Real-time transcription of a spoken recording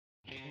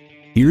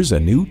Here's a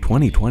new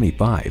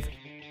 2025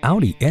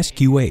 Audi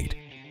SQ8.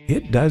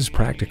 It does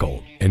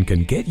practical and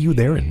can get you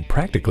there in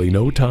practically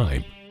no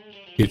time.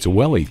 It's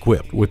well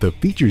equipped with the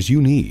features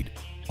you need: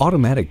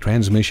 automatic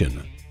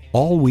transmission,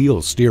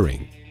 all-wheel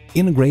steering,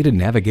 integrated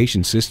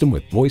navigation system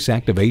with voice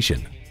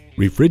activation,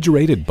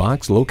 refrigerated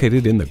box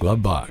located in the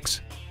glove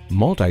box,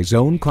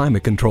 multi-zone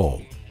climate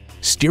control,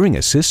 steering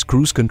assist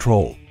cruise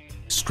control,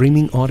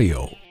 streaming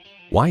audio,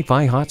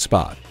 Wi-Fi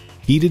hotspot,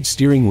 heated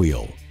steering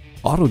wheel,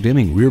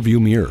 auto-dimming rearview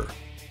mirror,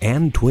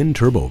 and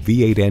twin-turbo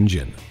V8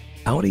 engine.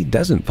 Audi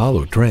doesn't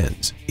follow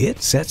trends, it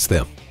sets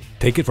them.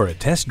 Take it for a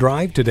test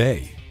drive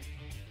today.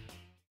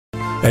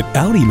 At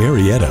Audi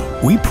Marietta,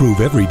 we prove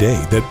every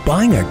day that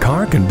buying a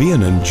car can be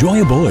an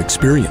enjoyable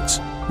experience.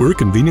 We're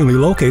conveniently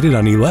located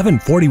on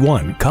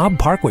 1141 Cobb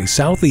Parkway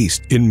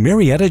Southeast in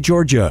Marietta,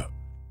 Georgia.